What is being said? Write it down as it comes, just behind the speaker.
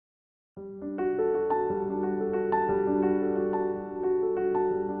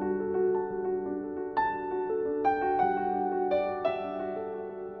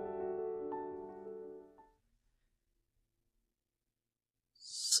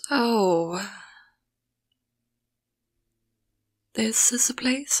So, this is a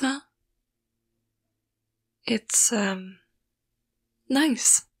place, huh? It's,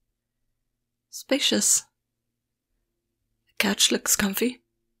 nice. Spacious. The couch looks comfy.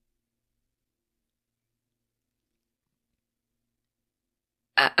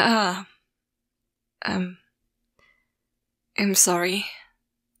 I'm sorry.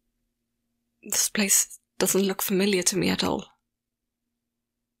 This place doesn't look familiar to me at all.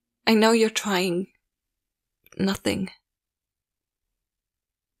 I know you're trying. Nothing.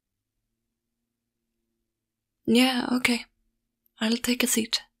 Yeah, okay. I'll take a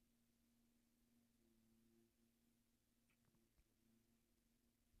seat.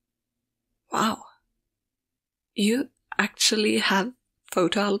 Wow. You actually have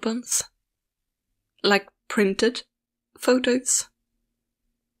photo albums? Like printed photos?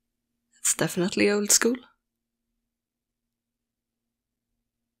 It's definitely old school.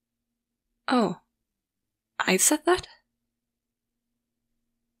 Oh, I said that?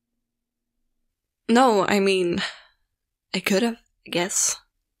 No, I mean, I could have, I guess.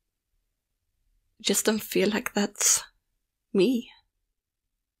 I just don't feel like that's me.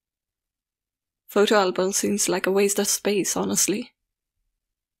 Photo album seems like a waste of space, honestly.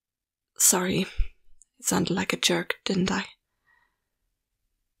 Sorry, I sounded like a jerk, didn't I?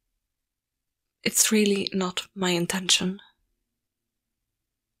 It's really not my intention.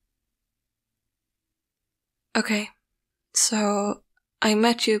 Okay, so I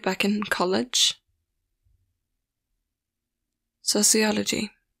met you back in college.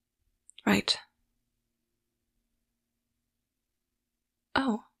 Sociology, right?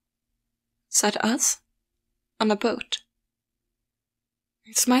 Oh, is that us? On a boat?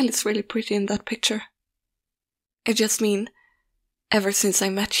 Your smile is really pretty in that picture. I just mean, ever since I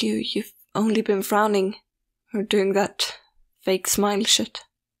met you, you've only been frowning or doing that fake smile shit.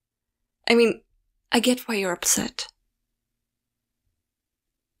 I mean, I get why you're upset.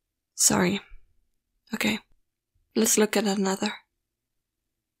 Sorry. Okay, let's look at another.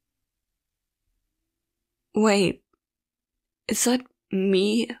 Wait, is that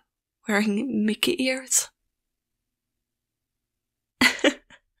me wearing Mickey ears?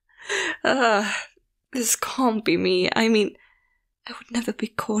 This can't be me. I mean, I would never be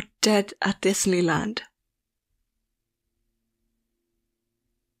caught dead at Disneyland.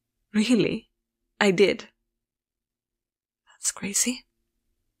 Really? I did. That's crazy.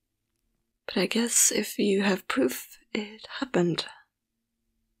 But I guess if you have proof, it happened.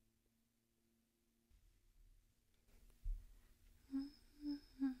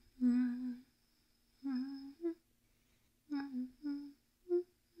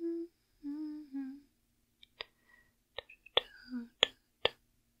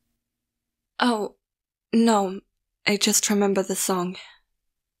 Oh, no, I just remember the song.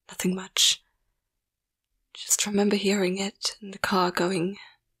 Nothing much. Just remember hearing it in the car going.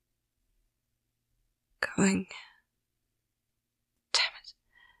 Damn it.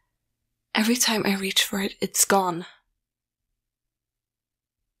 Every time I reach for it, it's gone.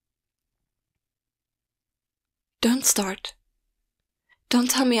 Don't start. Don't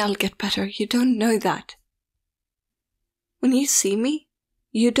tell me I'll get better. You don't know that. When you see me,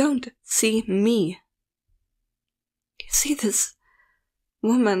 you don't see me. You see this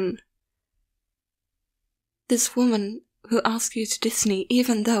woman who asked you to Disney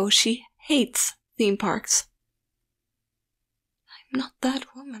even though she hates theme parks. I'm not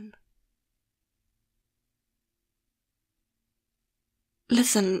that woman.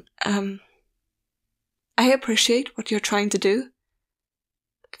 Listen, I appreciate what you're trying to do,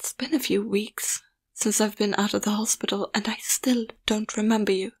 but it's been a few weeks since I've been out of the hospital and I still don't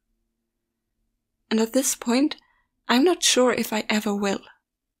remember you. And at this point, I'm not sure if I ever will.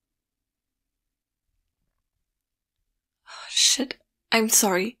 Oh, shit, I'm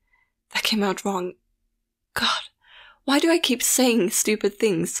sorry. That came out wrong. God, why do I keep saying stupid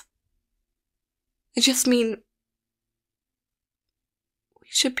things? I just mean, we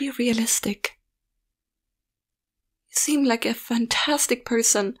should be realistic. You seem like a fantastic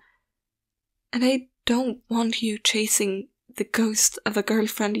person, and I don't want you chasing the ghost of a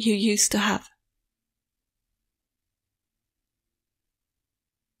girlfriend you used to have.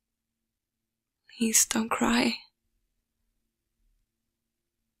 Please don't cry.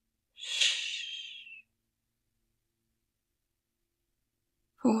 Shh.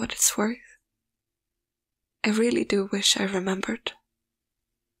 For what it's worth, I really do wish I remembered.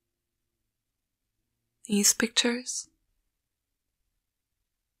 These pictures,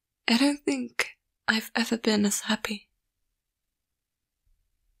 I don't think I've ever been as happy.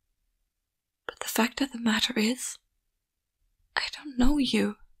 But the fact of the matter is, I don't know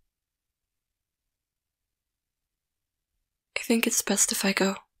you. think it's best if I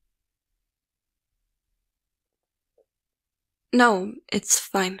go. No, it's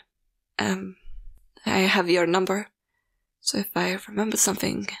fine. I have your number, so if I remember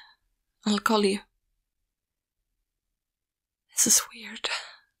something, I'll call you. This is weird.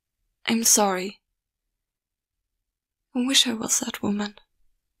 I'm sorry. I wish I was that woman.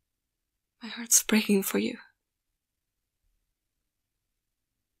 My heart's breaking for you.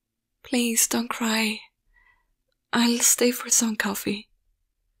 Please don't cry. I'll stay for some coffee.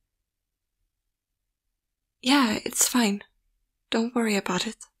 Yeah, it's fine. Don't worry about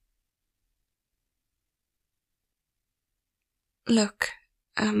it. Look,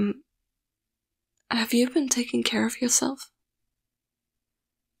 have you been taking care of yourself?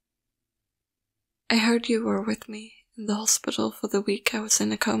 I heard you were with me in the hospital for the week I was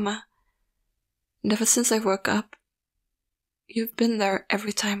in a coma. And ever since I woke up, you've been there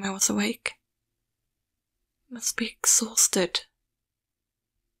every time I was awake. You must be exhausted.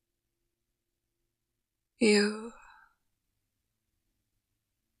 You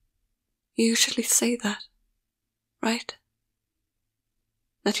usually say that, right?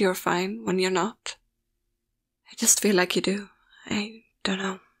 That you're fine when you're not. I just feel like you do. I don't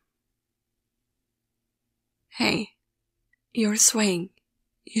know. Hey, you're swaying.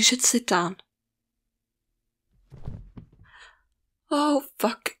 You should sit down. Oh,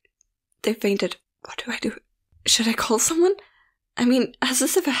 fuck. They fainted. What do I do? Should I call someone? I mean, has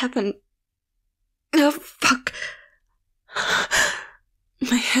this ever happened? Oh, fuck.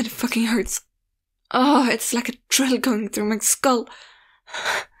 My head fucking hurts. Oh, it's like a drill going through my skull.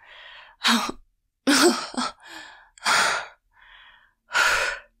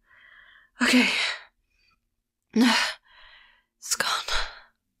 Okay. It's gone.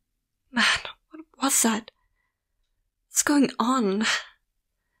 Man, what was that? What's going on? I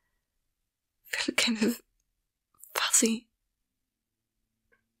feel kind of fuzzy.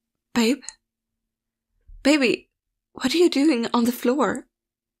 Babe? Baby, what are you doing on the floor?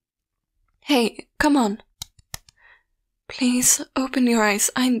 Hey, come on. Please, open your eyes.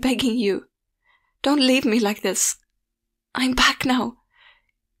 I'm begging you. Don't leave me like this. I'm back now.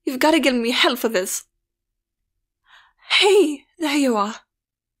 You've got to give me help for this. Hey, there you are.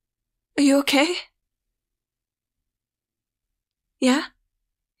 Are you okay? Yeah?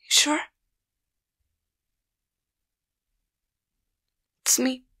 You sure? It's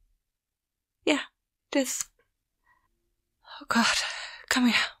me. Yeah, it is. Oh God, come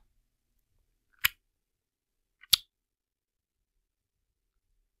here.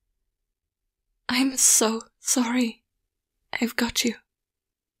 I'm so sorry. I've got you.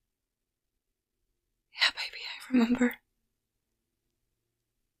 Yeah, baby, I remember.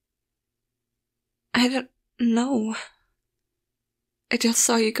 I don't know. I just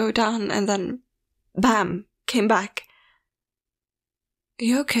saw you go down and then, bam, came back. Are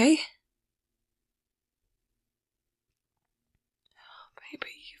you okay? Oh,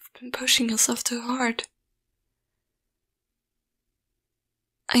 baby, you've been pushing yourself too hard.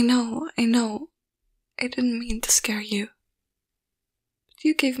 I know. I didn't mean to scare you. But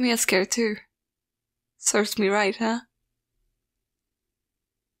you gave me a scare too. Serves me right, huh?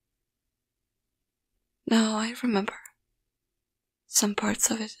 No, I remember. Some parts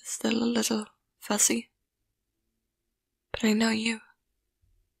of it is still a little fuzzy. But I know you.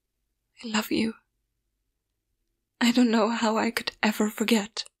 I love you. I don't know how I could ever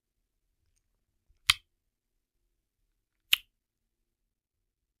forget.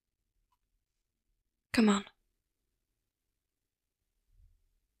 Come on.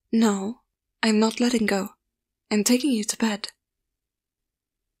 No, I'm not letting go. I'm taking you to bed.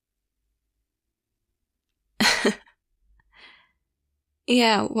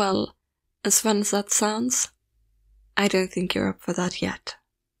 Yeah, well, as fun as that sounds, I don't think you're up for that yet.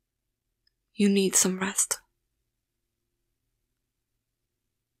 You need some rest.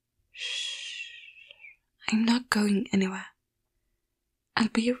 Shh. I'm not going anywhere. I'll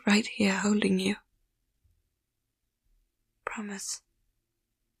be right here holding you. Promise.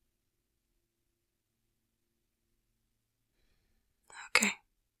 Okay.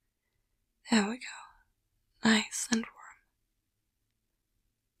 There we go. Nice and warm.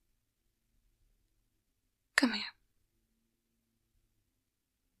 Come here.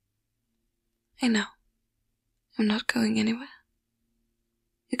 I know. I'm not going anywhere.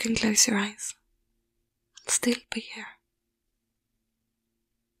 You can close your eyes. I'll still be here.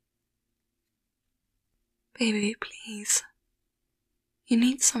 Baby, please. You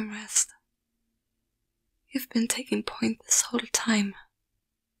need some rest. You've been taking point this whole time.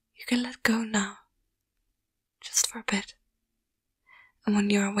 You can let go now. Just for a bit. And when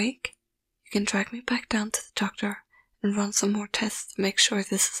you're awake, you can drag me back down to the doctor and run some more tests to make sure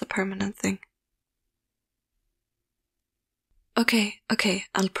this is a permanent thing. Okay,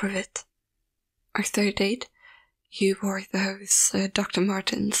 I'll prove it. Our third date, you wore those Dr.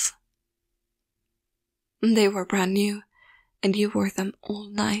 Martens. They were brand new, and you wore them all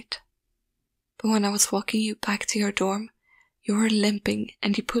night. But when I was walking you back to your dorm, you were limping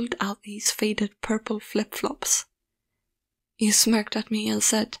and you pulled out these faded purple flip-flops. You smirked at me and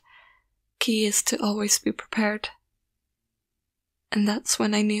said, "Key is to always be prepared." And that's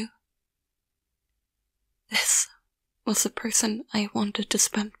when I knew. This was the person I wanted to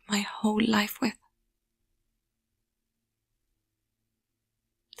spend my whole life with.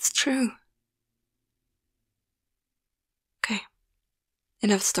 It's true. Okay,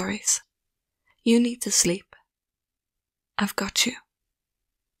 enough stories. You need to sleep. I've got you.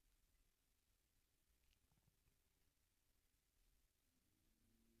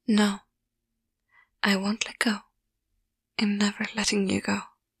 No, I won't let go. I'm never letting you go.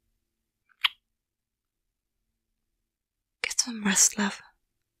 Get some rest, love.